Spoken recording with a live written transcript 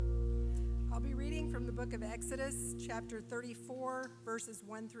From the book of Exodus, chapter 34, verses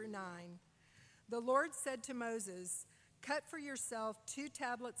 1 through 9. The Lord said to Moses, "Cut for yourself 2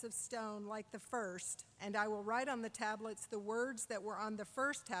 tablets of stone like the first, and I will write on the tablets the words that were on the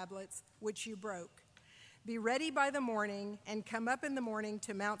first tablets, which you broke. Be ready by the morning, and come up in the morning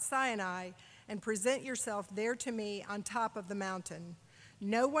to Mount Sinai, and present yourself there to me on top of the mountain.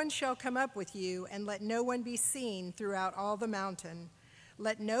 No one shall come up with you, and let no one be seen throughout all the mountain.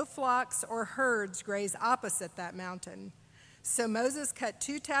 Let no flocks or herds graze opposite that mountain." So Moses cut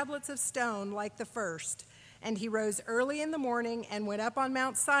 2 tablets of stone like the first, and he rose early in the morning and went up on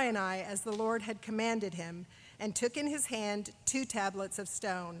Mount Sinai as the Lord had commanded him, and took in his hand 2 tablets of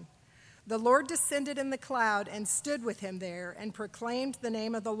stone. The Lord descended in the cloud and stood with him there and proclaimed the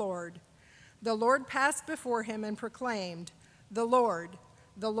name of the Lord. The Lord passed before him and proclaimed, the Lord,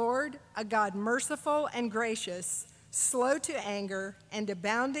 a God merciful and gracious, slow to anger, and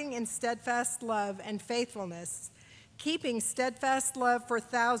abounding in steadfast love and faithfulness, keeping steadfast love for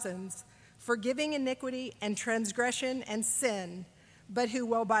thousands, forgiving iniquity and transgression and sin, but who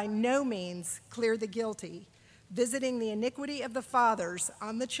will by no means clear the guilty, visiting the iniquity of the fathers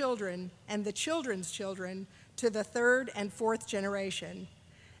on the children and the children's children to the 3rd and 4th generation.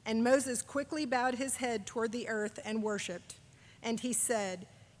 And Moses quickly bowed his head toward the earth and worshiped. And he said,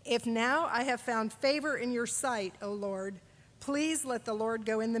 "If now I have found favor in your sight, O Lord, please let the Lord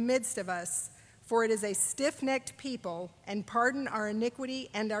go in the midst of us, for it is a stiff-necked people, and pardon our iniquity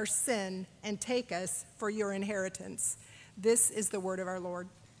and our sin, and take us for your inheritance." This is the word of our Lord.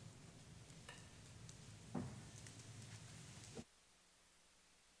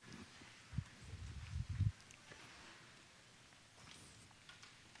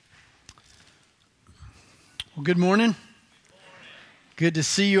 Well, good morning. Good to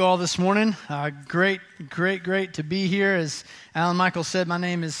see you all this morning. Great to be here. As Alan Michael said, my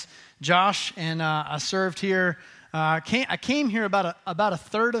name is Josh, and I served here. I came here about a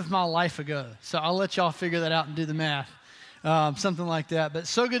third of my life ago, so I'll let y'all figure that out and do the math, something like that. But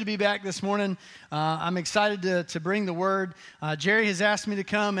so good to be back this morning. I'm excited to bring the word. Jerry has asked me to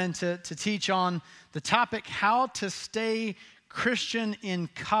come and to teach on the topic, how to stay Christian in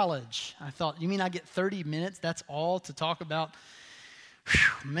college. I thought, you mean I get 30 minutes? That's all to talk about?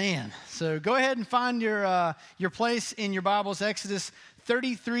 Whew, man. So go ahead and find your place in your Bibles, Exodus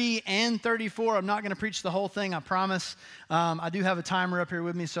 33 and 34. I'm not going to preach the whole thing, I promise. I do have a timer up here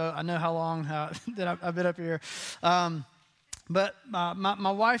with me, so I know how long that I've been up here. But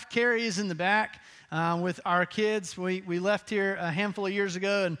my wife, Carrie, is in the back with our kids. We left here a handful of years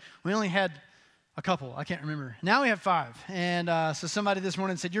ago, and we only had a couple. I can't remember. Now we have 5. And so somebody this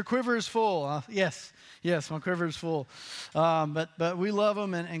morning said, "Your quiver is full." Yes, my quiver is full. But we love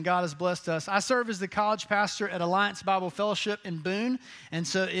them, and God has blessed us. I serve as the college pastor at Alliance Bible Fellowship in Boone. And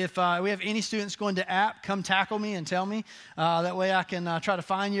so if we have any students going to App, come tackle me and tell me. That way I can try to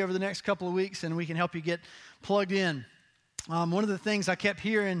find you over the next couple of weeks, and we can help you get plugged in. One of the things I kept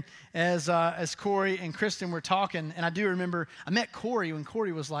hearing as Corey and Kristen were talking, and I do remember I met Corey when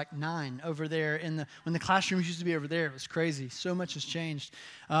Corey was like 9 over there when the classrooms used to be over there. It was crazy. So much has changed.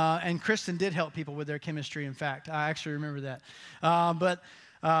 And Kristen did help people with their chemistry. In fact, I actually remember that. But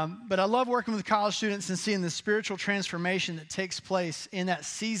I love working with college students and seeing the spiritual transformation that takes place in that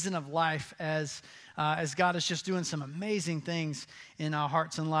season of life as God is just doing some amazing things in our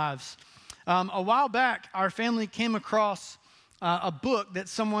hearts and lives. A while back, our family came across a book that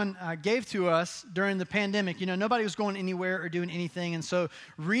someone gave to us during the pandemic. You know, nobody was going anywhere or doing anything, and so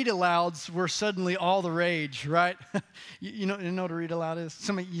read-alouds were suddenly all the rage, right? you know what a read-aloud is?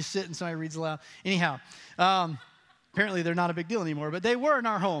 You sit and somebody reads aloud. Anyhow, apparently they're not a big deal anymore, but they were in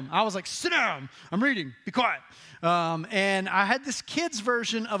our home. I was like, "Sit down, I'm reading, be quiet." And I had this kid's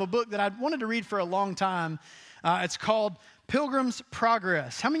version of a book that I'd wanted to read for a long time. It's called Pilgrim's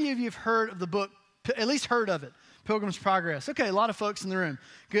Progress. How many of you have heard of the book, at least heard of it? Pilgrim's Progress. Okay, a lot of folks in the room.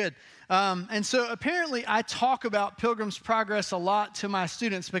 Good. And so apparently I talk about Pilgrim's Progress a lot to my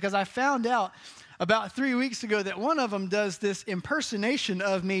students because I found out about 3 weeks ago that one of them does this impersonation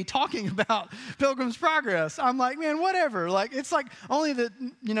of me talking about Pilgrim's Progress. I'm like, man, whatever. Like, it's like only the,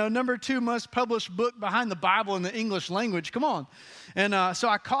 number 2 most published book behind the Bible in the English language. Come on. And so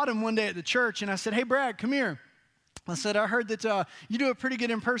I caught him one day at the church and I said, "Hey, Brad, come here." I said, "I heard that you do a pretty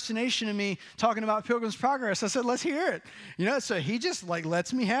good impersonation of me talking about Pilgrim's Progress." I said, "Let's hear it." So he just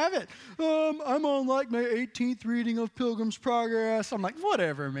lets me have it. "I'm on my 18th reading of Pilgrim's Progress." I'm like,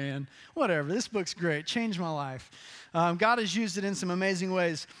 whatever, man, whatever. This book's great. Changed my life. God has used it in some amazing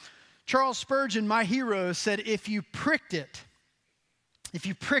ways. Charles Spurgeon, my hero, said, if you pricked it,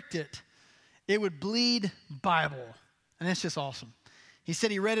 it would bleed Bible. And that's just awesome. He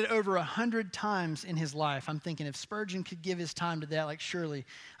said he read it over 100 times in his life. I'm thinking if Spurgeon could give his time to that, like surely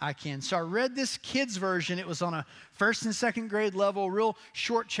I can. So I read this kids version. It was on a first and second grade level, real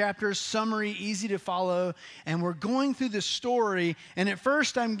short chapters, summary, easy to follow. And we're going through the story. And at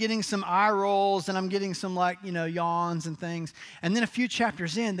first I'm getting some eye rolls and I'm getting some yawns and things. And then a few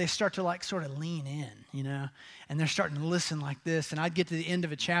chapters in, they start to sort of lean in, and they're starting to listen like this. And I'd get to the end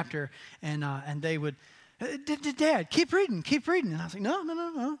of a chapter and they would, Dad, keep reading. And I was like, no.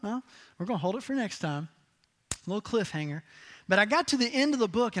 We're going to hold it for next time. A little cliffhanger. But I got to the end of the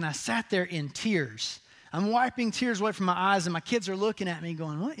book, and I sat there in tears. I'm wiping tears away from my eyes, and my kids are looking at me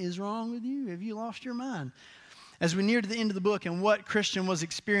going, what is wrong with you? Have you lost your mind? As we neared the end of the book and what Christian was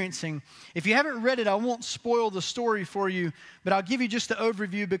experiencing. If you haven't read it, I won't spoil the story for you, but I'll give you just the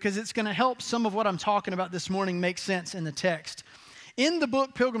overview because it's going to help some of what I'm talking about this morning make sense in the text. In the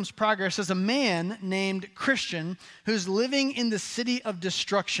book Pilgrim's Progress is a man named Christian who's living in the city of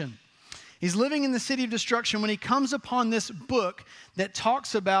destruction. He's living in the city of destruction when he comes upon this book that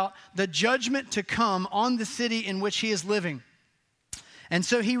talks about the judgment to come on the city in which he is living. And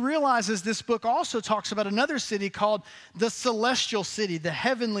so he realizes this book also talks about another city called the celestial city, the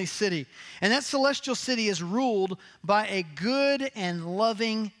heavenly city. And that celestial city is ruled by a good and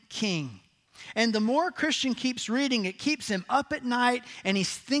loving king. And the more Christian keeps reading, it keeps him up at night, and he's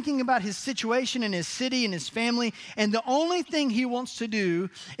thinking about his situation in his city and his family. And the only thing he wants to do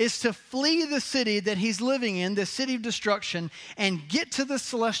is to flee the city that he's living in, the city of destruction, and get to the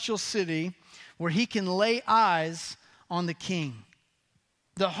celestial city where he can lay eyes on the king.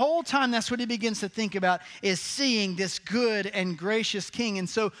 The whole time, that's what he begins to think about, is seeing this good and gracious king. And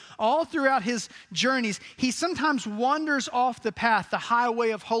so all throughout his journeys, he sometimes wanders off the path, the highway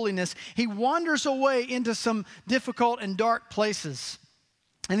of holiness. He wanders away into some difficult and dark places.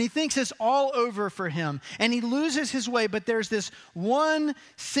 And he thinks it's all over for him. And he loses his way, but there's this one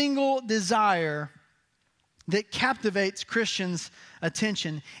single desire that captivates Christian's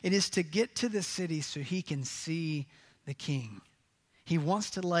attention. It is to get to the city so he can see the king. He wants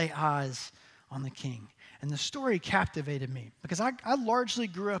to lay eyes on the king. And the story captivated me because I largely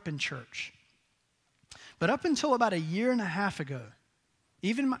grew up in church. But up until about a year and a half ago,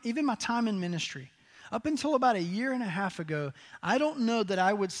 even my time in ministry, up until about a year and a half ago, I don't know that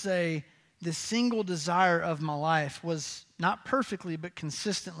I would say the single desire of my life was not perfectly but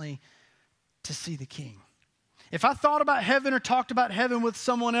consistently to see the king. If I thought about heaven or talked about heaven with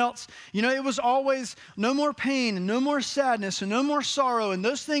someone else, it was always no more pain and no more sadness and no more sorrow. And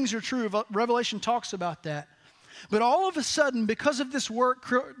those things are true. Revelation talks about that. But all of a sudden, because of this work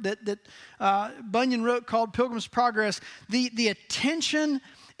that Bunyan wrote called Pilgrim's Progress, the attention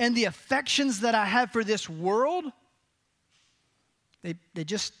and the affections that I have for this world, they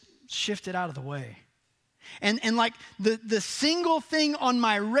just shifted out of the way. And the single thing on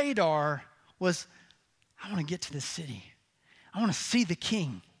my radar was, I want to get to the city. I want to see the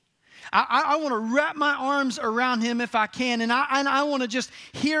king. I want to wrap my arms around him if I can, and I want to just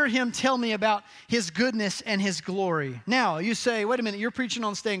hear him tell me about his goodness and his glory. Now, you say, wait a minute, you're preaching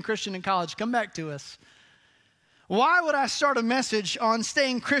on staying Christian in college. Come back to us. Why would I start a message on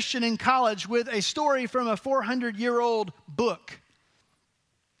staying Christian in college with a story from a 400-year-old book?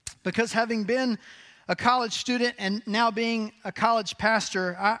 Because having been a college student and now being a college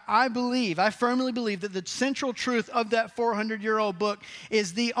pastor, I firmly believe that the central truth of that 400-year-old book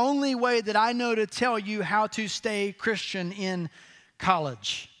is the only way that I know to tell you how to stay Christian in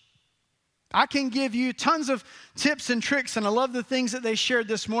college. I can give you tons of tips and tricks, and I love the things that they shared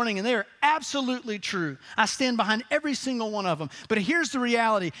this morning, and they are absolutely true. I stand behind every single one of them. But here's the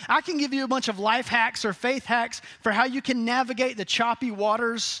reality. I can give you a bunch of life hacks or faith hacks for how you can navigate the choppy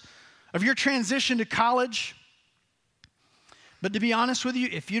waters of your transition to college. But to be honest with you,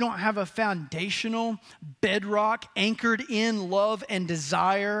 if you don't have a foundational bedrock anchored in love and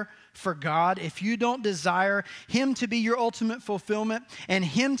desire for God, if you don't desire Him to be your ultimate fulfillment and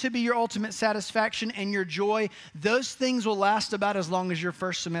Him to be your ultimate satisfaction and your joy, those things will last about as long as your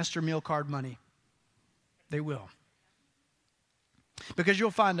first semester meal card money. They will. Because you'll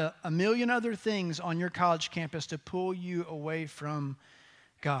find a million other things on your college campus to pull you away from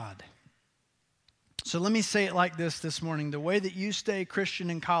God. So let me say it like this morning. The way that you stay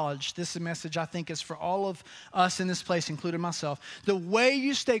Christian in college, this message I think is for all of us in this place, including myself. The way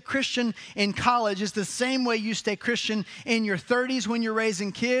you stay Christian in college is the same way you stay Christian in your 30s when you're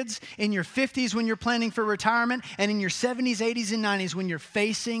raising kids, in your 50s when you're planning for retirement, and in your 70s, 80s, and 90s when you're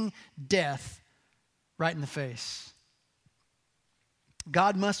facing death right in the face.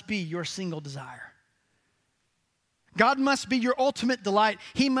 God must be your single desire. God must be your ultimate delight.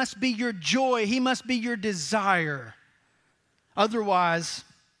 He must be your joy. He must be your desire. Otherwise,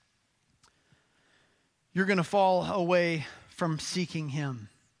 you're going to fall away from seeking him.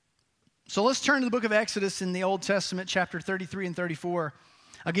 So let's turn to the book of Exodus in the Old Testament, chapter 33 and 34.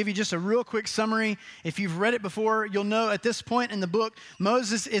 I'll give you just a real quick summary. If you've read it before, you'll know at this point in the book,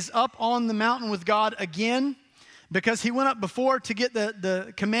 Moses is up on the mountain with God again because he went up before to get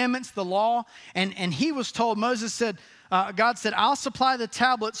the commandments, the law, and he was told, Moses said, God said, I'll supply the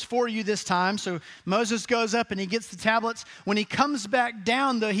tablets for you this time. So Moses goes up and he gets the tablets. When he comes back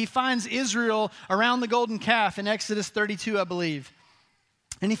down, though, he finds Israel around the golden calf in Exodus 32, I believe.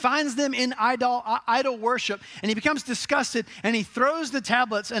 And he finds them in idol worship, and he becomes disgusted, and he throws the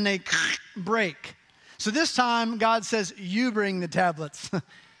tablets, and they break. So this time, God says, you bring the tablets.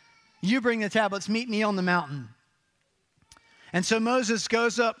 You bring the tablets, meet me on the mountain. And so Moses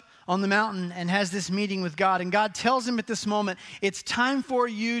goes up on the mountain and has this meeting with God, and God tells him at this moment, it's time for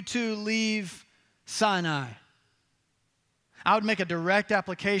you to leave Sinai. I would make a direct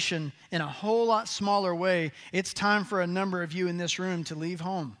application in a whole lot smaller way. It's time for a number of you in this room to leave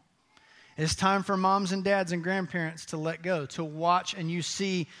home. It's time for moms and dads and grandparents to let go, to watch and you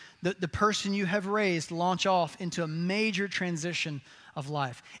see the person you have raised launch off into a major transition of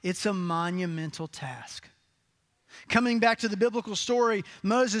life. It's a monumental task. Coming back to the biblical story,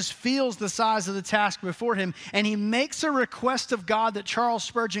 Moses feels the size of the task before him, and he makes a request of God that Charles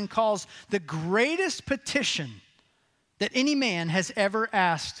Spurgeon calls the greatest petition that any man has ever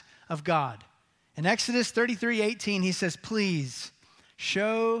asked of God. In Exodus 33:18, he says, please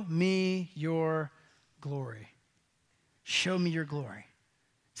show me your glory. Show me your glory.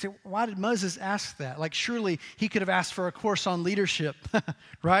 So why did Moses ask that? Like surely he could have asked for a course on leadership,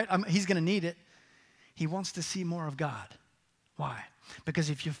 right? He's going to need it. He wants to see more of God. Why?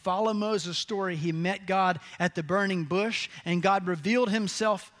 Because if you follow Moses' story, he met God at the burning bush, and God revealed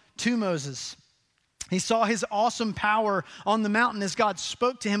himself to Moses. He saw his awesome power on the mountain as God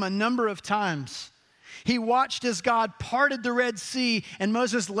spoke to him a number of times. He watched as God parted the Red Sea and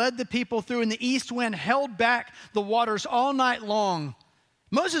Moses led the people through, and the east wind held back the waters all night long.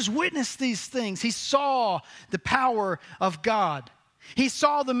 Moses witnessed these things. He saw the power of God. He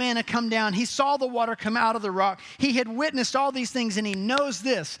saw the manna come down. He saw the water come out of the rock. He had witnessed all these things, and he knows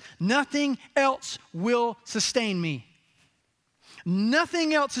this: nothing else will sustain me.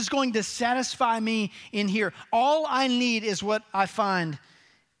 Nothing else is going to satisfy me in here. All I need is what I find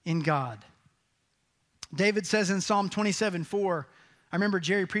in God. David says in Psalm 27:4, I remember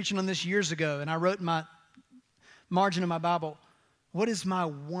Jerry preaching on this years ago, and I wrote in my margin of my Bible, what is my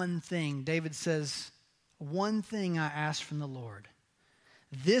one thing? David says, one thing I ask from the Lord.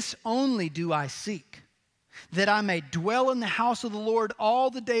 This only do I seek, that I may dwell in the house of the Lord all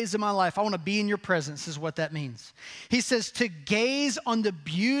the days of my life. I want to be in your presence is what that means. He says to gaze on the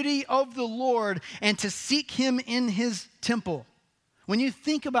beauty of the Lord and to seek him in his temple. When you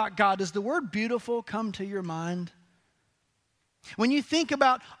think about God, does the word beautiful come to your mind? When you think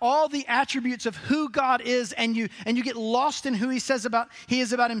about all the attributes of who God is and you get lost in who he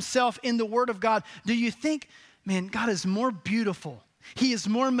is about himself in the word of God, do you think, man, God is more beautiful? He is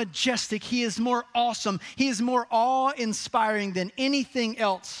more majestic. He is more awesome. He is more awe-inspiring than anything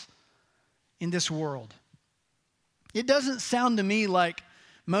else in this world. It doesn't sound to me like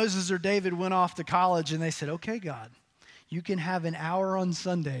Moses or David went off to college and they said, okay, God, you can have an hour on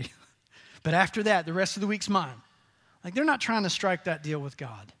Sunday, but after that, the rest of the week's mine. Like they're not trying to strike that deal with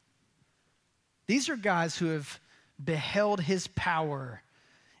God. These are guys who have beheld his power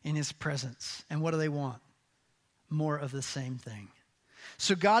in his presence. And what do they want? More of the same thing.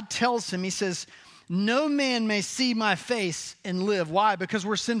 So God tells him, he says, no man may see my face and live. Why? Because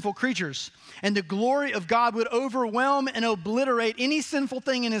we're sinful creatures. And the glory of God would overwhelm and obliterate any sinful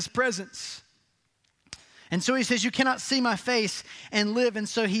thing in his presence. And so he says, you cannot see my face and live. And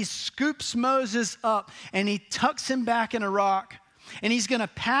so he scoops Moses up and he tucks him back in a rock. And he's going to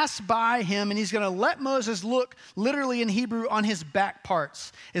pass by him and he's going to let Moses look, literally in Hebrew, on his back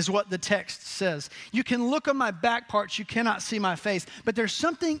parts, is what the text says. You can look on my back parts, you cannot see my face. But there's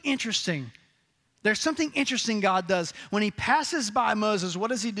something interesting. There's something interesting God does. When he passes by Moses, what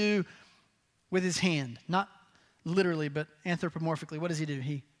does he do with his hand? Not literally, but anthropomorphically. What does he do?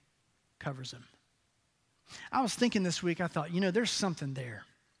 He covers him. I was thinking this week, I thought, there's something there.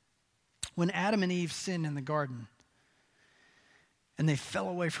 When Adam and Eve sinned in the garden, and they fell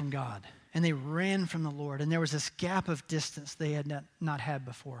away from God, and they ran from the Lord, and there was this gap of distance they had not had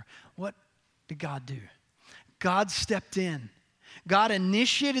before. What did God do? God stepped in. God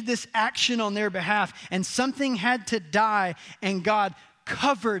initiated this action on their behalf, and something had to die, and God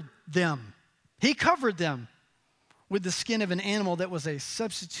covered them. He covered them with the skin of an animal that was a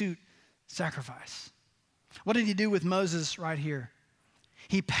substitute sacrifice. What did he do with Moses right here?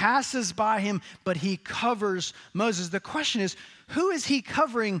 He passes by him, but he covers Moses. The question is, who is he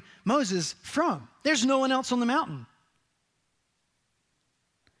covering Moses from? There's no one else on the mountain.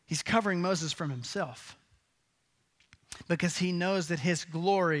 He's covering Moses from himself because he knows that his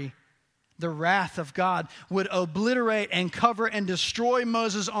glory, the wrath of God, would obliterate and cover and destroy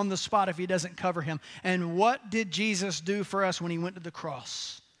Moses on the spot if he doesn't cover him. And what did Jesus do for us when he went to the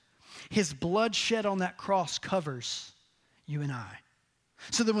cross? His blood shed on that cross covers you and I.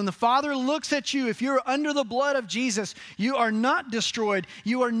 So that when the Father looks at you, if you're under the blood of Jesus, you are not destroyed.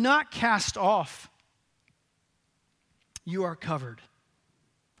 You are not cast off. You are covered.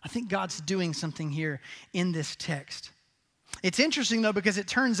 I think God's doing something here in this text. It's interesting, though, because it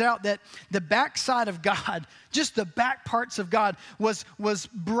turns out that the backside of God, just the back parts of God, was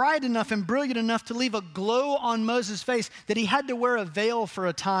bright enough and brilliant enough to leave a glow on Moses' face that he had to wear a veil for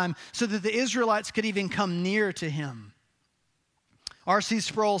a time so that the Israelites could even come near to him. R.C.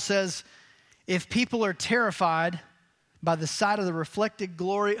 Sproul says, if people are terrified by the sight of the reflected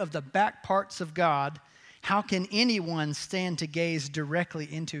glory of the back parts of God, how can anyone stand to gaze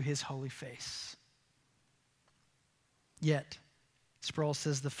directly into his holy face? Yet, Sproul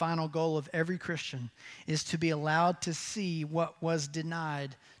says, the final goal of every Christian is to be allowed to see what was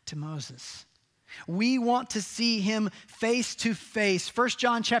denied to Moses. We want to see him face to face. 1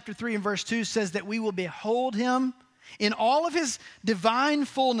 John chapter 3 and verse 2 says that we will behold him in all of his divine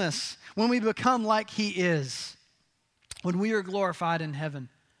fullness when we become like he is, when we are glorified in heaven.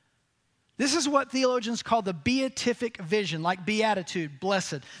 This is what theologians call the beatific vision, like beatitude,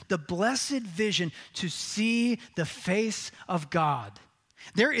 blessed. The blessed vision to see the face of God.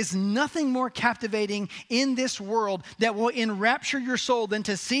 There is nothing more captivating in this world that will enrapture your soul than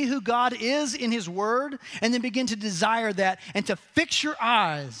to see who God is in his word and then begin to desire that and to fix your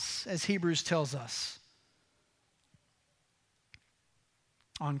eyes, as Hebrews tells us,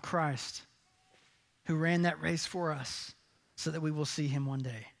 on Christ, who ran that race for us so that we will see him one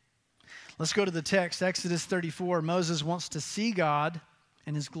day. Let's go to the text, Exodus 34. Moses wants to see God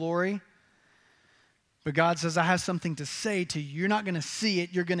and his glory, but God says, I have something to say to you. You're not going to see it,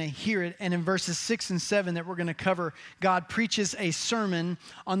 you're going to hear it. And in verses 6 and 7 that we're going to cover, God preaches a sermon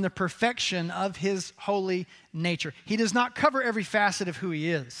on the perfection of his holy nature. He does not cover every facet of who he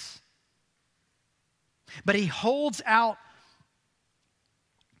is, but he holds out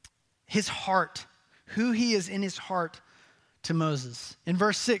his heart, who he is in his heart, to Moses. In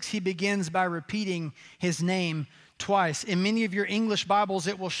verse 6, he begins by repeating his name twice. In many of your English Bibles,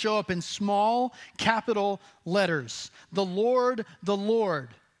 it will show up in small capital letters. The Lord, the Lord.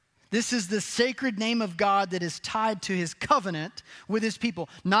 This is the sacred name of God that is tied to his covenant with his people.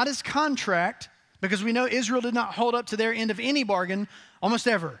 Not his contract, because we know Israel did not hold up to their end of any bargain almost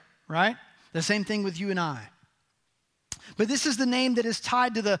ever, right? The same thing with you and I. But this is the name that is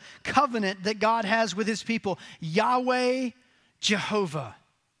tied to the covenant that God has with his people. Yahweh Jehovah.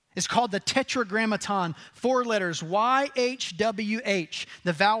 It's called the Tetragrammaton, 4 letters, YHWH.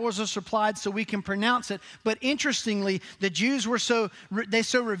 The vowels are supplied so we can pronounce it. But interestingly, the Jews were so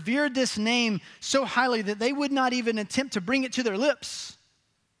revered this name so highly that they would not even attempt to bring it to their lips.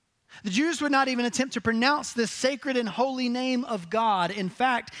 The Jews would not even attempt to pronounce this sacred and holy name of God. In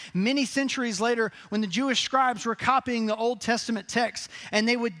fact, many centuries later, when the Jewish scribes were copying the Old Testament text and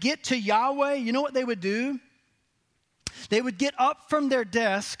they would get to Yahweh, you know what they would do? They would get up from their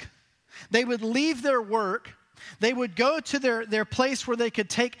desk, they would leave their work, they would go to their place where they could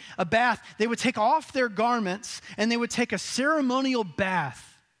take a bath, they would take off their garments, and they would take a ceremonial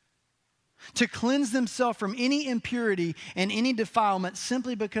bath to cleanse themselves from any impurity and any defilement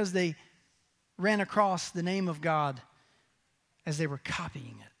simply because they ran across the name of God as they were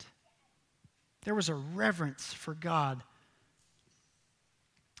copying it. There was a reverence for God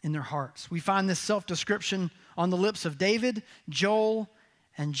in their hearts. We find this self-description on the lips of David, Joel,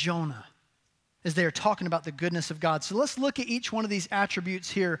 and Jonah as they are talking about the goodness of God. So let's look at each one of these attributes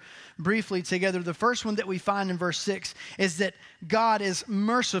here briefly together. The first one that we find in verse 6 is that God is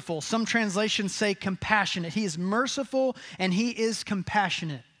merciful. Some translations say compassionate. He is merciful and he is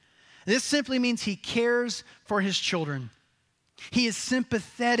compassionate. This simply means he cares for his children. He is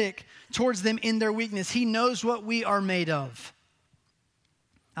sympathetic towards them in their weakness. He knows what we are made of.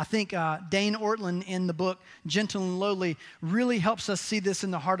 I think Dane Ortlund in the book Gentle and Lowly really helps us see this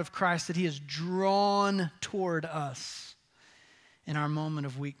in the heart of Christ, that he is drawn toward us in our moment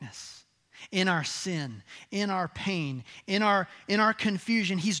of weakness, in our sin, in our pain, in our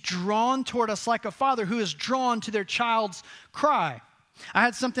confusion. He's drawn toward us like a father who is drawn to their child's cry. I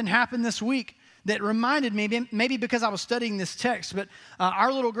had something happen this week that reminded me, maybe because I was studying this text, but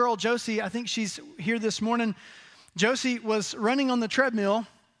our little girl, Josie, I think she's here this morning. Josie was running on the treadmill,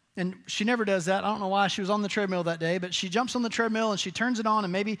 and she never does that. I don't know why she was on the treadmill that day, but she jumps on the treadmill and she turns it on,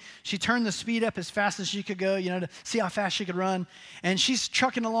 and maybe she turned the speed up as fast as she could go, to see how fast she could run. And she's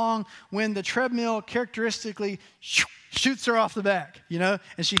trucking along when the treadmill characteristically shoots her off the back, and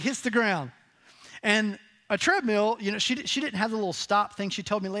she hits the ground. And a treadmill, she didn't have the little stop thing. She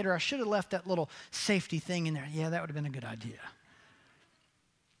told me later, I should have left that little safety thing in there. Yeah, that would have been a good idea.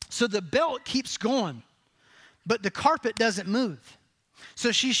 So the belt keeps going, but the carpet doesn't move.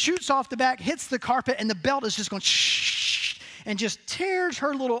 So she shoots off the back, hits the carpet, and the belt is just going shh, and just tears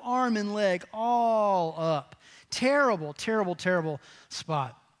her little arm and leg all up. Terrible, terrible, terrible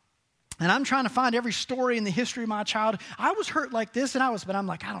spot. And I'm trying to find every story in the history of my childhood. I was hurt like this, but I'm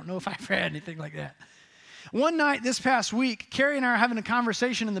like, I don't know if I ever had anything like that. One night this past week, Carrie and I are having a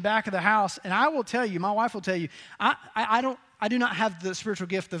conversation in the back of the house, and I will tell you, my wife will tell you, I do not have the spiritual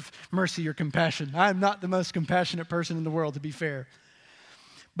gift of mercy or compassion. I am not the most compassionate person in the world, to be fair.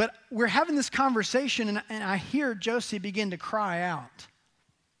 But we're having this conversation, and I hear Josie begin to cry out.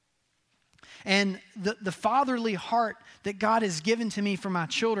 And the fatherly heart that God has given to me for my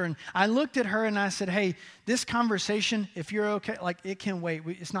children, I looked at her and I said, hey, this conversation, if you're okay, it can wait.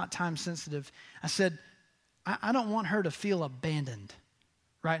 It's not time sensitive. I said, I don't want her to feel abandoned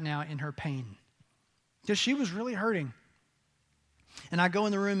right now in her pain, because she was really hurting. And I go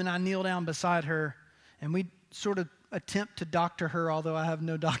in the room and I kneel down beside her, and we sort of attempt to doctor her, although I have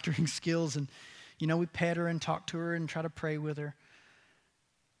no doctoring skills. And, we pet her and talk to her and try to pray with her.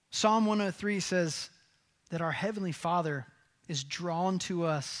 Psalm 103 says that our Heavenly Father is drawn to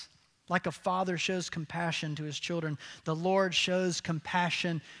us like a father shows compassion to his children. The Lord shows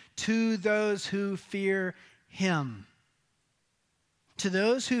compassion to those who fear Him. To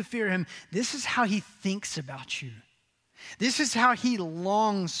those who fear Him, this is how He thinks about you. This is how He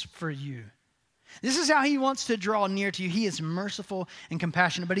longs for you. This is how He wants to draw near to you. He is merciful and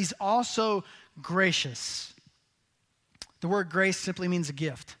compassionate, but He's also gracious. The word grace simply means a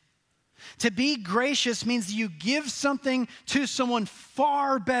gift. To be gracious means that you give something to someone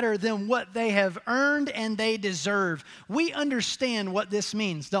far better than what they have earned and they deserve. We understand what this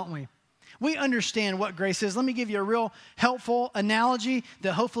means, don't we? We understand what grace is. Let me give you a real helpful analogy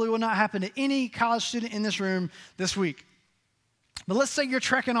that hopefully will not happen to any college student in this room this week. But let's say you're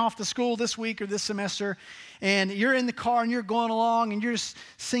trekking off to school this week or this semester, and you're in the car and you're going along and you're just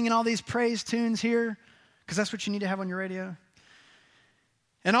singing all these praise tunes here, because that's what you need to have on your radio.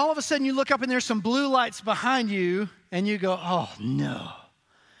 And all of a sudden you look up and there's some blue lights behind you, and you go, oh no.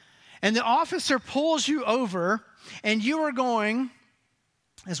 And the officer pulls you over, and you are going,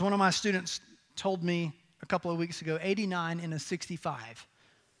 as one of my students told me a couple of weeks ago, 89 in a 65.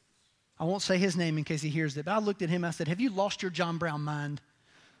 I won't say his name in case he hears it, but I looked at him and I said, have you lost your John Brown mind?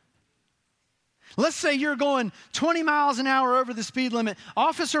 Let's say you're going 20 miles an hour over the speed limit.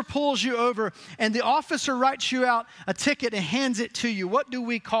 Officer pulls you over, and the officer writes you out a ticket and hands it to you. What do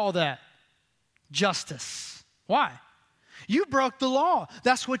we call that? Justice. Why? You broke the law.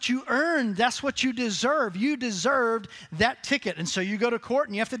 That's what you earned. That's what you deserve. You deserved that ticket. And so you go to court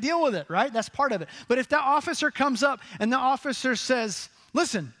and you have to deal with it, right? That's part of it. But if that officer comes up and the officer says,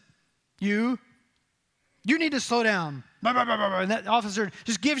 listen, you need to slow down. And that officer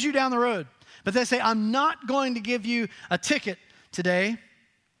just gives you down the road. But they say, I'm not going to give you a ticket today,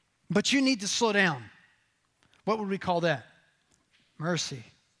 but you need to slow down. What would we call that? Mercy.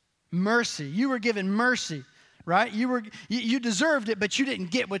 Mercy. You were given mercy, right? You deserved it, but you didn't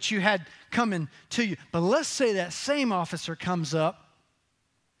get what you had coming to you. But let's say that same officer comes up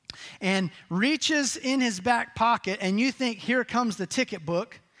and reaches in his back pocket, and you think, here comes the ticket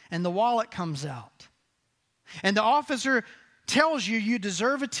book, and the wallet comes out. And the officer tells you you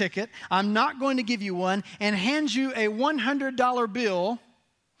deserve a ticket, I'm not going to give you one, and hands you a $100 bill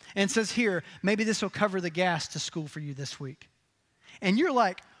and says, here, maybe this will cover the gas to school for you this week. And you're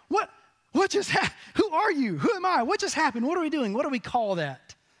like, what just happened? Who are you? Who am I? What just happened? What are we doing? What do we call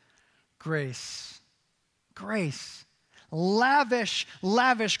that? Grace. Grace. Lavish,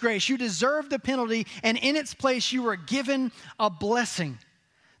 lavish grace. You deserve the penalty, and in its place you were given a blessing.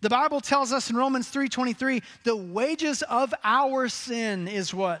 The Bible tells us in Romans 3:23, the wages of our sin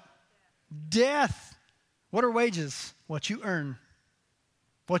is what? Death. What are wages? What you earn.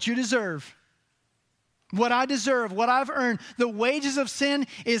 What you deserve. What I deserve, what I've earned. The wages of sin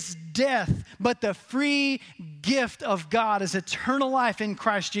is death, but the free gift of God is eternal life in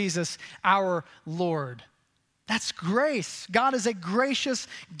Christ Jesus, our Lord. That's grace. God is a gracious,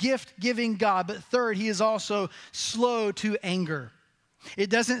 gift-giving God. But third, He is also slow to anger. It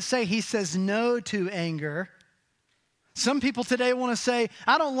doesn't say he says no to anger. Some people today want to say,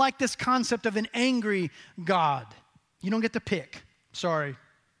 I don't like this concept of an angry God. You don't get to pick. Sorry.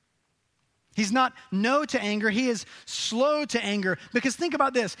 He's not no to anger. He is slow to anger. Because think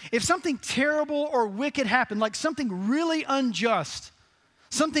about this. If something terrible or wicked happened, like something really unjust,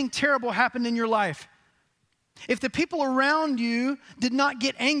 something terrible happened in your life, if the people around you did not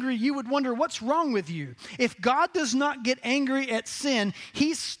get angry, you would wonder, what's wrong with you? If God does not get angry at sin,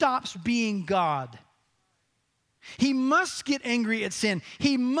 he stops being God. He must get angry at sin.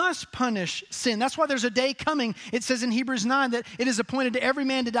 He must punish sin. That's why there's a day coming, it says in Hebrews 9, that it is appointed to every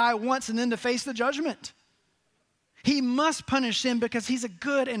man to die once and then to face the judgment. He must punish sin because he's a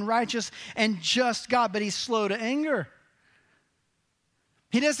good and righteous and just God, but he's slow to anger.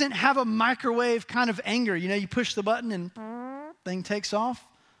 He doesn't have a microwave kind of anger. You know, you push the button and thing takes off.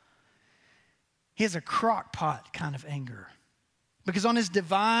 He has a crock pot kind of anger. Because on his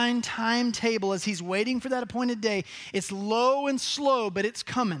divine timetable, as he's waiting for that appointed day, it's low and slow, but it's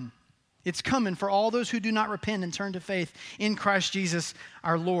coming. It's coming for all those who do not repent and turn to faith in Christ Jesus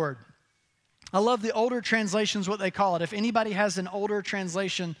our Lord. I love the older translations, what they call it. If anybody has an older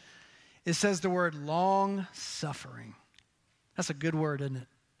translation, it says the word long suffering. That's a good word, isn't it?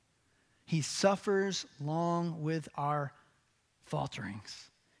 He suffers long with our falterings.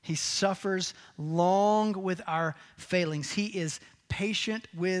 He suffers long with our failings. He is patient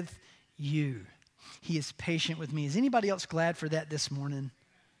with you. He is patient with me. Is anybody else glad for that this morning?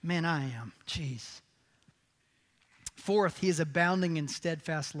 Man, I am. Jeez. Fourth, he is abounding in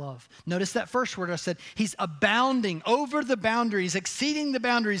steadfast love. Notice that first word I said, he's abounding over the boundaries, exceeding the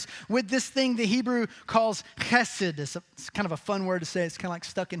boundaries with this thing the Hebrew calls chesed. It's kind of a fun word to say. It's kind of like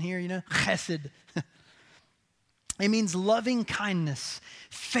stuck in here, you know, chesed. It means loving kindness,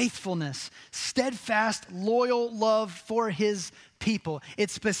 faithfulness, steadfast, loyal love for his people. It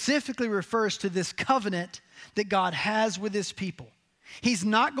specifically refers to this covenant that God has with his people. He's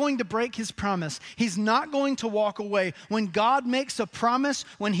not going to break his promise. He's not going to walk away. When God makes a promise,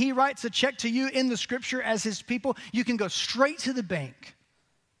 when he writes a check to you in the scripture as his people, you can go straight to the bank.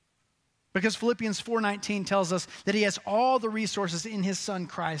 Because Philippians 4:19 tells us that he has all the resources in his son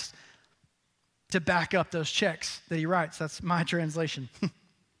Christ to back up those checks that he writes. That's my translation.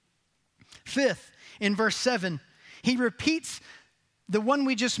 Fifth, in verse 7, he repeats the one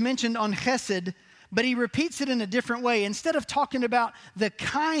we just mentioned on chesed, but he repeats it in a different way. Instead of talking about the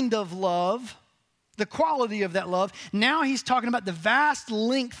kind of love, the quality of that love, now he's talking about the vast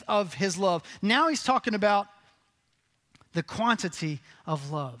length of his love. Now he's talking about the quantity of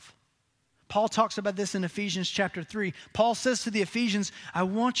love. Paul talks about this in Ephesians chapter 3. Paul says to the Ephesians, I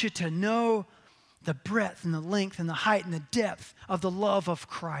want you to know the breadth and the length and the height and the depth of the love of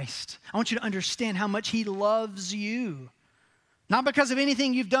Christ. I want you to understand how much he loves you. Not because of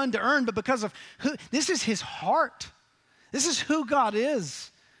anything you've done to earn, but because of who, this is his heart. This is who God is.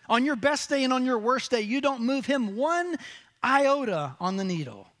 On your best day and on your worst day, you don't move him one iota on the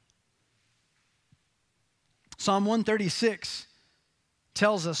needle. Psalm 136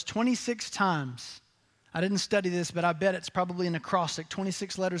 tells us 26 times. I didn't study this, but I bet it's probably an acrostic,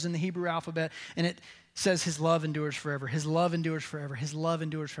 26 letters in the Hebrew alphabet, and it says his love endures forever. His love endures forever. His love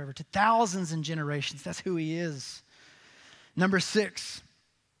endures forever. To thousands and generations. That's who he is. Number 6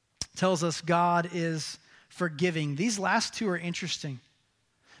 tells us God is forgiving. These last two are interesting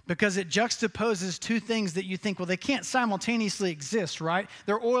because it juxtaposes two things that you think, well, they can't simultaneously exist, right?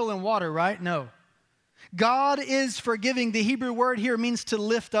 They're oil and water, right? No. God is forgiving. The Hebrew word here means to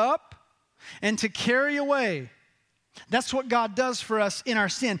lift up and to carry away. That's what God does for us in our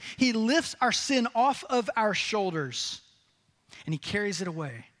sin. He lifts our sin off of our shoulders and he carries it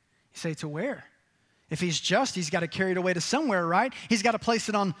away. You say, to where? If he's just, he's got to carry it away to somewhere, right? He's got to place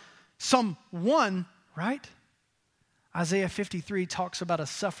it on someone, right? Isaiah 53 talks about a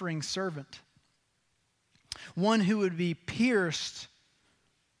suffering servant. One who would be pierced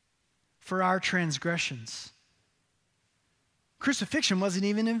for our transgressions. Crucifixion wasn't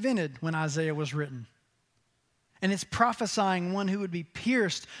even invented when Isaiah was written. And it's prophesying one who would be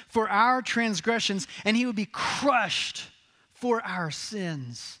pierced for our transgressions and he would be crushed for our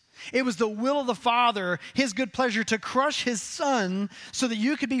sins. It was the will of the Father, his good pleasure, to crush his Son so that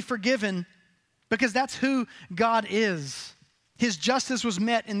you could be forgiven because that's who God is. His justice was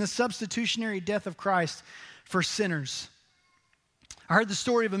met in the substitutionary death of Christ for sinners. I heard the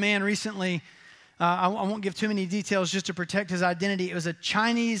story of a man recently. I won't give too many details just to protect his identity. It was a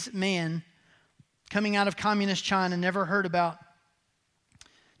Chinese man coming out of communist China, never heard about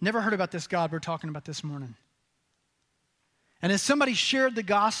this God we're talking about this morning. And as somebody shared the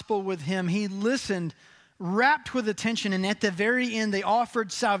gospel with him, he listened wrapped with attention, and at the very end, they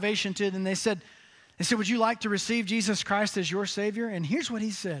offered salvation to them. They said, would you like to receive Jesus Christ as your Savior? And here's what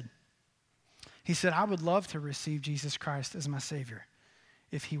he said. He said, I would love to receive Jesus Christ as my Savior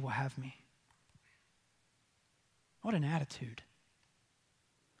if he will have me. What an attitude.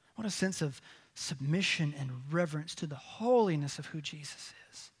 What a sense of submission and reverence to the holiness of who Jesus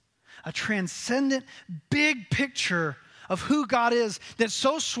is. A transcendent, big picture of who God is that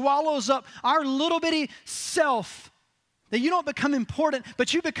so swallows up our little bitty self that you don't become important,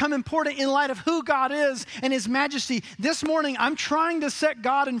 but you become important in light of who God is and his majesty. This morning, I'm trying to set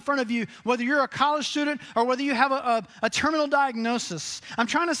God in front of you, whether you're a college student or whether you have a terminal diagnosis. I'm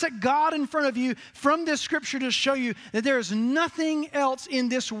trying to set God in front of you from this scripture to show you that there is nothing else in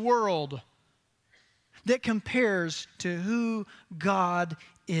this world that compares to who God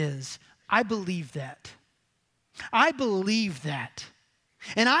is. I believe that. I believe that.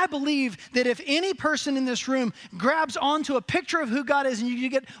 And I believe that if any person in this room grabs onto a picture of who God is and you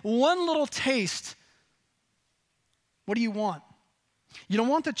get one little taste, what do you want? You don't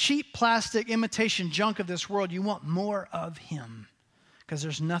want the cheap plastic imitation junk of this world. You want more of him because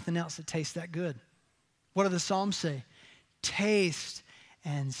there's nothing else that tastes that good. What do the Psalms say? Taste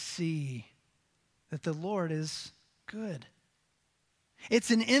and see that the Lord is good.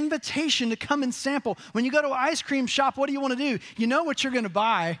 It's an invitation to come and sample. When you go to an ice cream shop, what do you want to do? You know what you're going to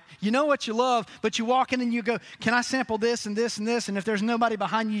buy. You know what you love, but you walk in and you go, can I sample this and this and this? And if there's nobody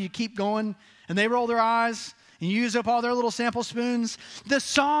behind you, you keep going. And they roll their eyes and you use up all their little sample spoons. The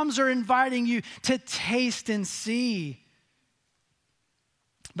Psalms are inviting you to taste and see.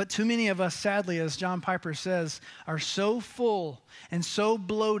 But too many of us, sadly, as John Piper says, are so full and so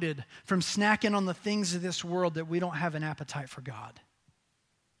bloated from snacking on the things of this world that we don't have an appetite for God.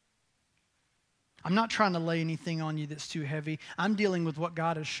 I'm not trying to lay anything on you that's too heavy. I'm dealing with what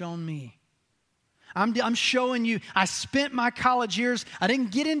God has shown me. I'm showing you, I spent my college years, I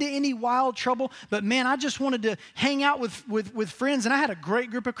didn't get into any wild trouble, but man, I just wanted to hang out with friends, and I had a great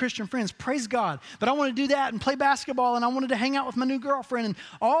group of Christian friends, praise God. But I wanted to do that and play basketball, and I wanted to hang out with my new girlfriend, and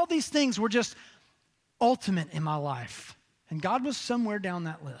all these things were just ultimate in my life. And God was somewhere down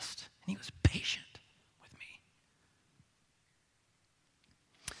that list, and he was patient with me.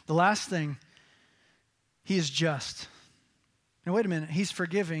 The last thing, he is just. Now, wait a minute. He's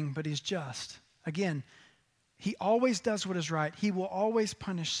forgiving, but he's just. Again, he always does what is right. He will always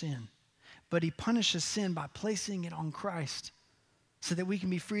punish sin. But he punishes sin by placing it on Christ so that we can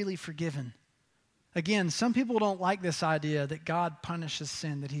be freely forgiven. Again, some people don't like this idea that God punishes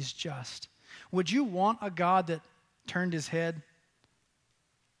sin, that he's just. Would you want a God that turned his head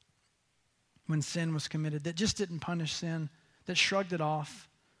when sin was committed, that just didn't punish sin, that shrugged it off?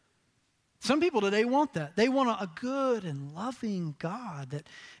 Some people today want that. They want a good and loving God that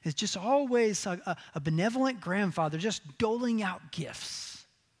is just always a benevolent grandfather, just doling out gifts.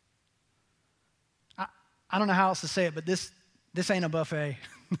 I don't know how else to say it, but this ain't a buffet.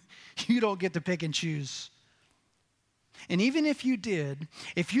 You don't get to pick and choose. And even if you did,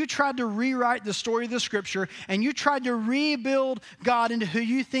 if you tried to rewrite the story of the scripture and you tried to rebuild God into who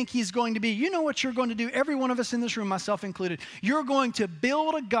you think he's going to be, you know what you're going to do, every one of us in this room, myself included. You're going to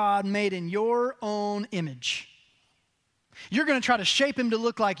build a God made in your own image. You're going to try to shape him to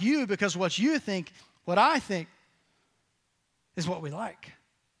look like you because what you think, what I think, is what we like.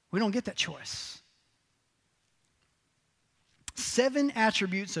 We don't get that choice. 7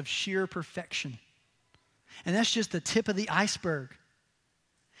 attributes of sheer perfection. And that's just the tip of the iceberg.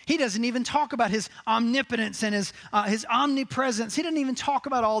 He doesn't even talk about his omnipotence and his omnipresence. He doesn't even talk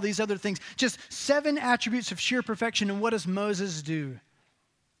about all these other things. Just 7 attributes of sheer perfection. And what does Moses do?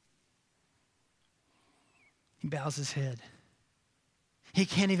 He bows his head. He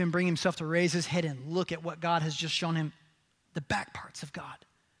can't even bring himself to raise his head and look at what God has just shown him, the back parts of God.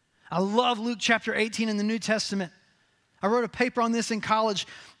 I love Luke chapter 18 in the New Testament. I wrote a paper on this in college.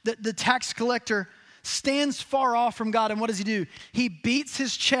 The tax collector stands far off from God, and what does he do? He beats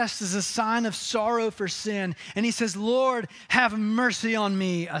his chest as a sign of sorrow for sin, and he says, Lord, have mercy on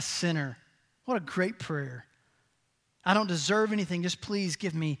me, a sinner. What a great prayer. I don't deserve anything, just please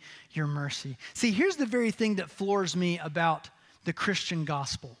give me your mercy. See, here's the very thing that floors me about the Christian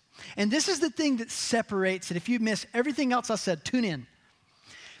gospel. And this is the thing that separates it. If you miss everything else I said, tune in.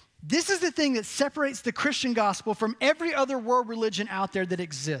 This is the thing that separates the Christian gospel from every other world religion out there that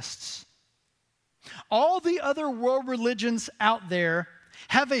exists. All the other world religions out there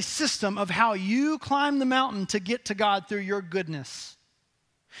have a system of how you climb the mountain to get to God through your goodness.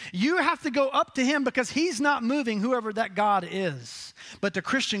 You have to go up to him because he's not moving, whoever that God is. But the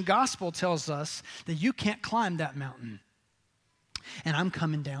Christian gospel tells us that you can't climb that mountain. And I'm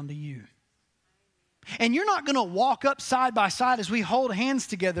coming down to you. And you're not going to walk up side by side as we hold hands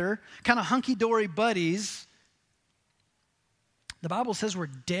together, kind of hunky-dory buddies. The Bible says we're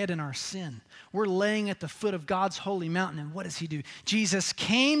dead in our sin. We're laying at the foot of God's holy mountain. And what does he do? Jesus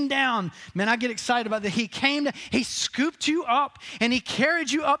came down. Man, I get excited about that. He came down. He scooped you up and he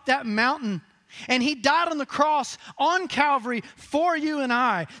carried you up that mountain. And he died on the cross on Calvary for you and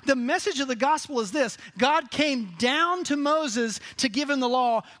I. The message of the gospel is this: God came down to Moses to give him the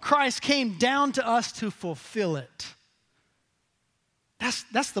law. Christ came down to us to fulfill it.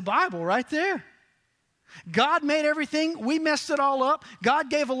 That's the Bible right there. God made everything. We messed it all up. God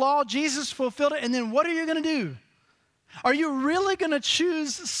gave a law. Jesus fulfilled it. And then what are you going to do? Are you really going to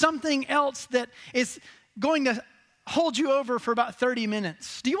choose something else that is going to hold you over for about 30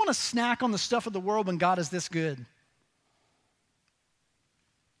 minutes? Do you want to snack on the stuff of the world when God is this good?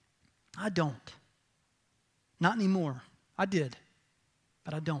 I don't. Not anymore. I did,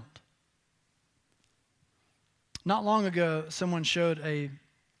 but I don't. Not long ago, someone showed a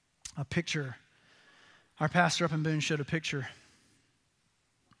picture. Our pastor up in Boone showed a picture.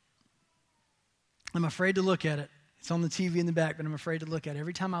 I'm afraid to look at it. It's on the TV in the back, but I'm afraid to look at it.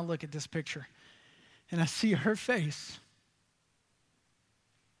 Every time I look at this picture and I see her face,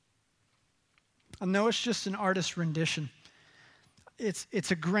 I know it's just an artist's rendition. It's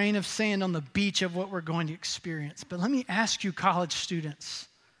a grain of sand on the beach of what we're going to experience. But let me ask you, college students,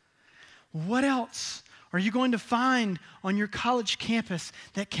 what else are you going to find on your college campus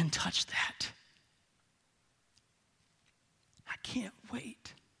that can touch that? I can't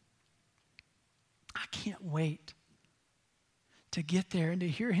wait. I can't wait to get there and to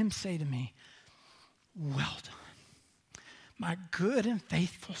hear him say to me, "Well done, my good and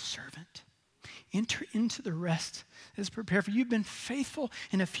faithful servant. Enter into the rest that is prepared for you. You've been faithful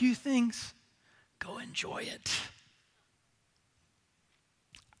in a few things. Go enjoy it."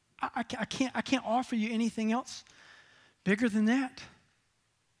 I can't offer you anything else bigger than that.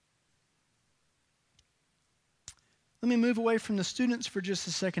 Let me move away from the students for just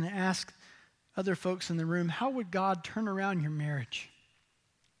a second and ask other folks in the room, how would God turn around your marriage?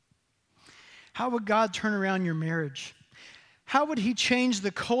 How would God turn around your marriage? How would he change the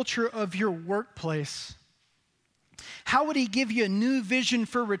culture of your workplace? How would he give you a new vision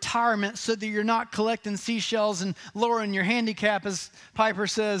for retirement so that you're not collecting seashells and lowering your handicap, as Piper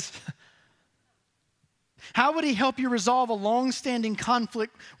says? How would he help you resolve a long-standing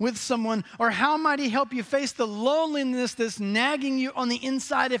conflict with someone? Or how might he help you face the loneliness that's nagging you on the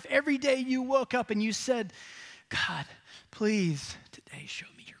inside if every day you woke up and you said, "God, please, today show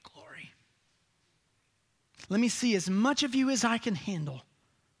me your glory. Let me see as much of you as I can handle."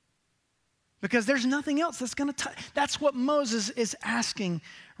 Because there's nothing else that's going to that's what Moses is asking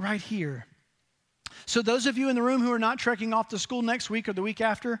right here. So those of you in the room who are not trekking off to school next week or the week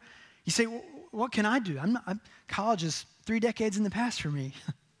after, you say, "What can I do? College is 3 decades in the past for me.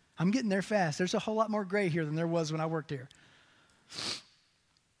 I'm getting there fast. There's a whole lot more gray here than there was when I worked here."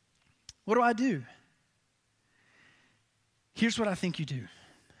 What do I do? Here's what I think you do.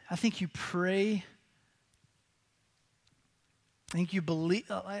 I think you pray. I think you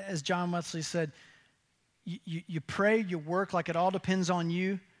believe, as John Wesley said, you pray, you work like it all depends on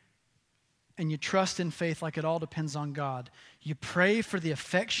you, and you trust in faith like it all depends on God. You pray for the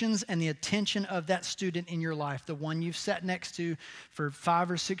affections and the attention of that student in your life, the one you've sat next to for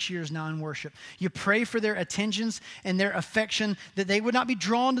 5 or 6 years now in worship. You pray for their attentions and their affection, that they would not be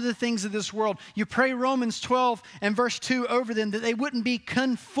drawn to the things of this world. You pray Romans 12 and verse 2 over them, that they wouldn't be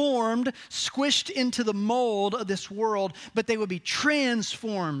conformed, squished into the mold of this world, but they would be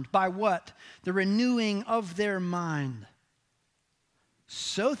transformed by what? The renewing of their mind,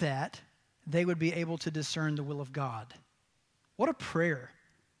 so that they would be able to discern the will of God. What a prayer.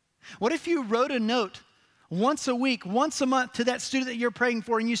 What if you wrote a note once a week, once a month to that student that you're praying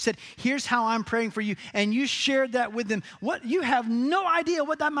for, and you said, "Here's how I'm praying for you," and you shared that with them? What, you have no idea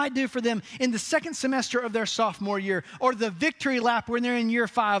what that might do for them in the second semester of their sophomore year, or the victory lap when they're in year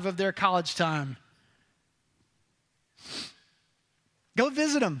 5 of their college time. Go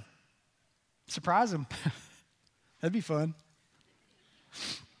visit them. Surprise them. That'd be fun.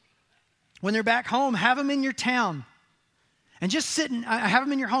 When they're back home, have them in your town. And just sit and have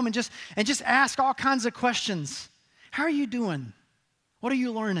them in your home and just ask all kinds of questions. How are you doing? What are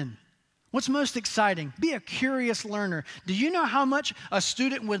you learning? What's most exciting? Be a curious learner. Do you know how much a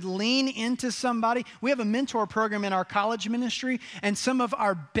student would lean into somebody? We have a mentor program in our college ministry, and some of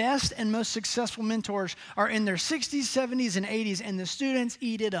our best and most successful mentors are in their 60s, 70s, and 80s, and the students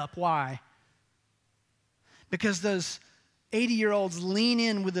eat it up. Why? Because those 80-year-olds lean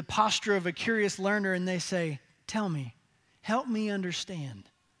in with the posture of a curious learner, and they say, "Tell me, help me understand.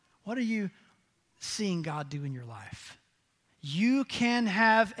 What are you seeing God do in your life. You can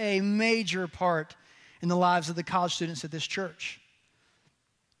have a major part in the lives of the college students at this church.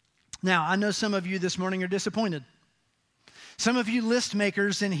 Now, I know some of you this morning are disappointed. Some of you list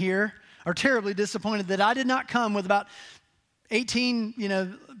makers in here are terribly disappointed that I did not come with about 18,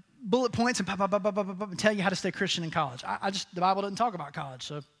 bullet points and tell you how to stay Christian in college. The Bible doesn't talk about college,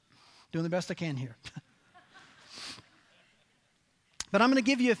 so doing the best I can here. But I'm going to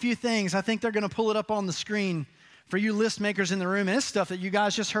give you a few things. I think they're going to pull it up on the screen for you list makers in the room. And it's stuff that you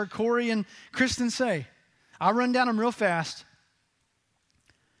guys just heard Corey and Kristen say. I'll run down them real fast,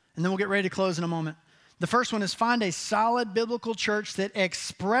 and then we'll get ready to close in a moment. The first one is find a solid biblical church that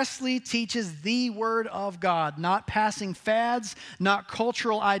expressly teaches the Word of God, not passing fads, not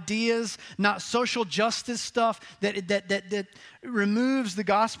cultural ideas, not social justice stuff that removes the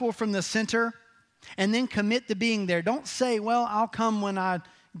gospel from the center, and then commit to being there. Don't say, well, I'll come when I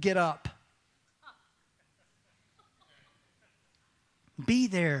get up. Be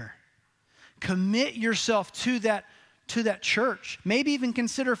there. Commit yourself to that church. Maybe even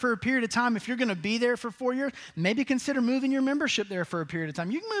consider for a period of time, if you're going to be there for 4 years, maybe consider moving your membership there for a period of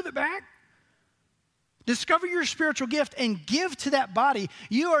time. You can move it back. Discover your spiritual gift and give to that body.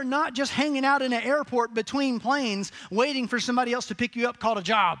 You are not just hanging out in an airport between planes waiting for somebody else to pick you up called a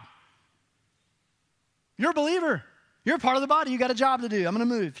job. You're a believer. You're a part of the body. You got a job to do. I'm going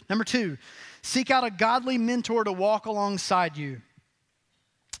to move. Number 2, seek out a godly mentor to walk alongside you.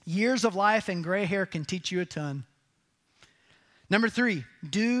 Years of life and gray hair can teach you a ton. Number 3,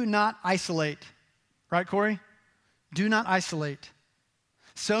 do not isolate. Right, Corey? Do not isolate.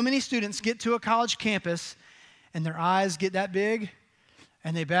 So many students get to a college campus and their eyes get that big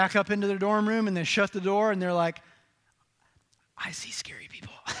and they back up into their dorm room and they shut the door and they're like, I see scary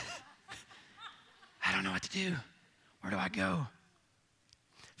people. I don't know what to do. Where do I go?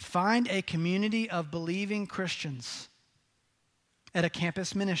 Find a community of believing Christians at a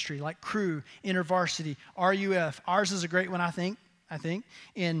campus ministry like Cru, InterVarsity, RUF. Ours is a great one, I think,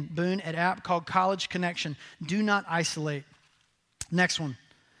 in Boone at App called College Connection. Do not isolate. Next one,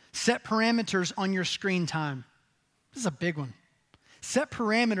 set parameters on your screen time. This is a big one. Set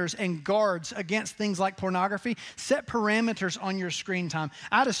parameters and guards against things like pornography. Set parameters on your screen time.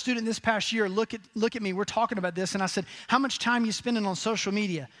 I had a student this past year look at me. We're talking about this, and I said, how much time are you spending on social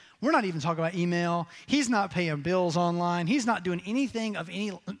media? We're not even talking about email. He's not paying bills online. He's not doing anything of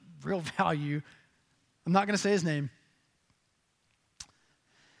any real value. I'm not going to say his name.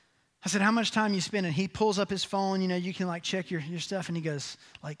 I said, how much time you spending? He pulls up his phone. You can check your stuff, and he goes,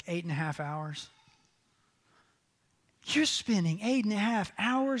 8.5 hours. You're spending 8.5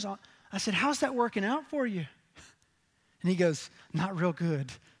 hours on. I said, how's that working out for you? And he goes, not real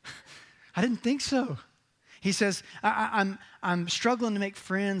good. I didn't think so. He says, I'm struggling to make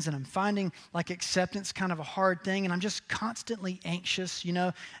friends, and I'm finding acceptance kind of a hard thing, and I'm just constantly anxious, And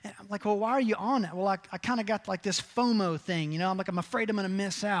I'm like, well, why are you on it? Well, I kind of got this FOMO thing, I'm afraid I'm going to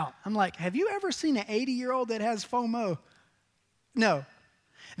miss out. I'm like, have you ever seen an 80-year-old that has FOMO? No.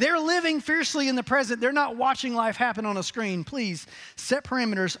 They're living fiercely in the present. They're not watching life happen on a screen. Please set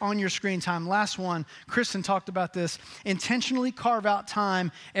parameters on your screen time. Last one, Kristen talked about this. Intentionally carve out time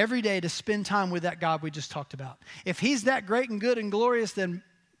every day to spend time with that God we just talked about. If he's that great and good and glorious, then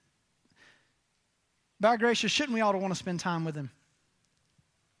by gracious, shouldn't we all want to spend time with him?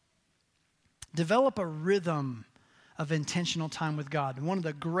 Develop a rhythm of intentional time with God. One of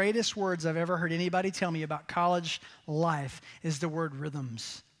the greatest words I've ever heard anybody tell me about college life is the word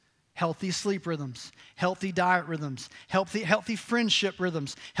rhythms. Healthy sleep rhythms, healthy diet rhythms, healthy friendship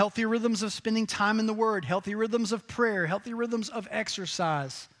rhythms, healthy rhythms of spending time in the Word, healthy rhythms of prayer, healthy rhythms of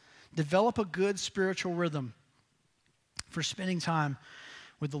exercise. Develop a good spiritual rhythm for spending time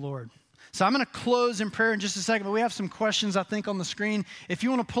with the Lord. So I'm going to close in prayer in just a second, but we have some questions, I think, on the screen. If you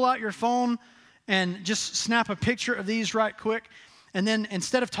want to pull out your phone and just snap a picture of these right quick, and then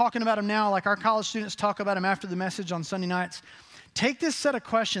instead of talking about them now, like our college students talk about them after the message on Sunday nights, take this set of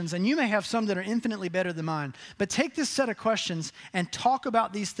questions, and you may have some that are infinitely better than mine, but take this set of questions and talk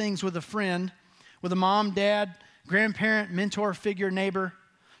about these things with a friend, with a mom, dad, grandparent, mentor, figure, neighbor.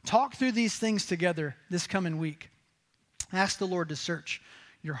 Talk through these things together this coming week. Ask the Lord to search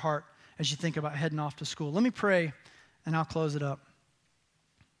your heart as you think about heading off to school. Let me pray, and I'll close it up.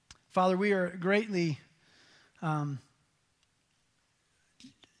 Father, we are greatly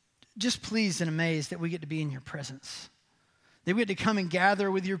just pleased and amazed that we get to be in your presence, that we get to come and gather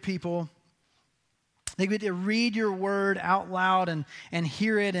with your people, that we get to read your word out loud and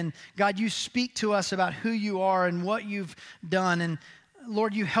hear it. And God, you speak to us about who you are and what you've done. And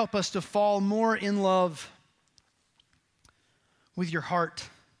Lord, you help us to fall more in love with your heart.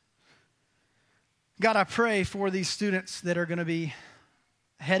 God, I pray for these students that are going to be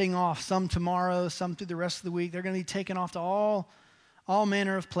heading off, some tomorrow, some through the rest of the week. They're going to be taken off to all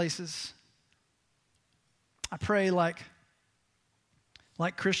manner of places. I pray like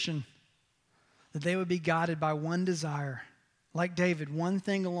Christian, that they would be guided by one desire. Like David, one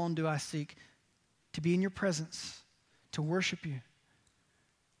thing alone do I seek, to be in your presence, to worship you,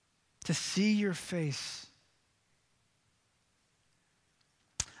 to see your face.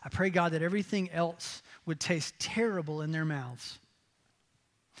 I pray, God, that everything else would taste terrible in their mouths.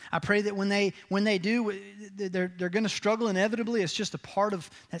 I pray that when they do, they're going to struggle inevitably. It's just a part of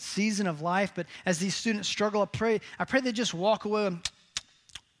that season of life. But as these students struggle, I pray they just walk away and,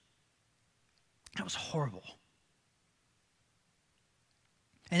 that was horrible.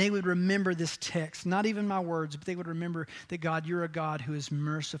 And they would remember this text, not even my words, but they would remember that, God, you're a God who is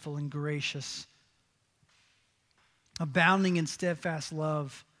merciful and gracious, abounding in steadfast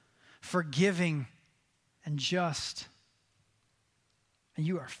love, forgiving and just. And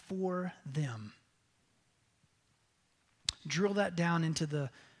you are for them. Drill that down into the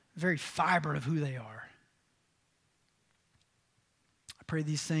very fiber of who they are. I pray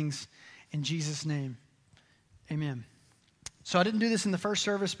these things in Jesus' name, amen. So I didn't do this in the first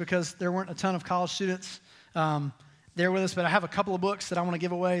service because there weren't a ton of college students there with us, but I have a couple of books that I want to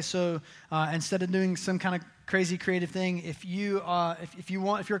give away. So instead of doing some kind of crazy creative thing, if you're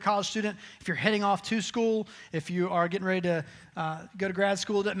a college student, if you're heading off to school, if you are getting ready to go to grad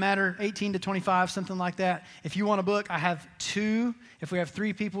school, it doesn't matter, 18 to 25, something like that. If you want a book, I have 2. If we have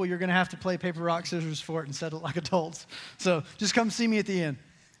 3 people, you're going to have to play paper, rock, scissors for it and settle it like adults. So just come see me at the end.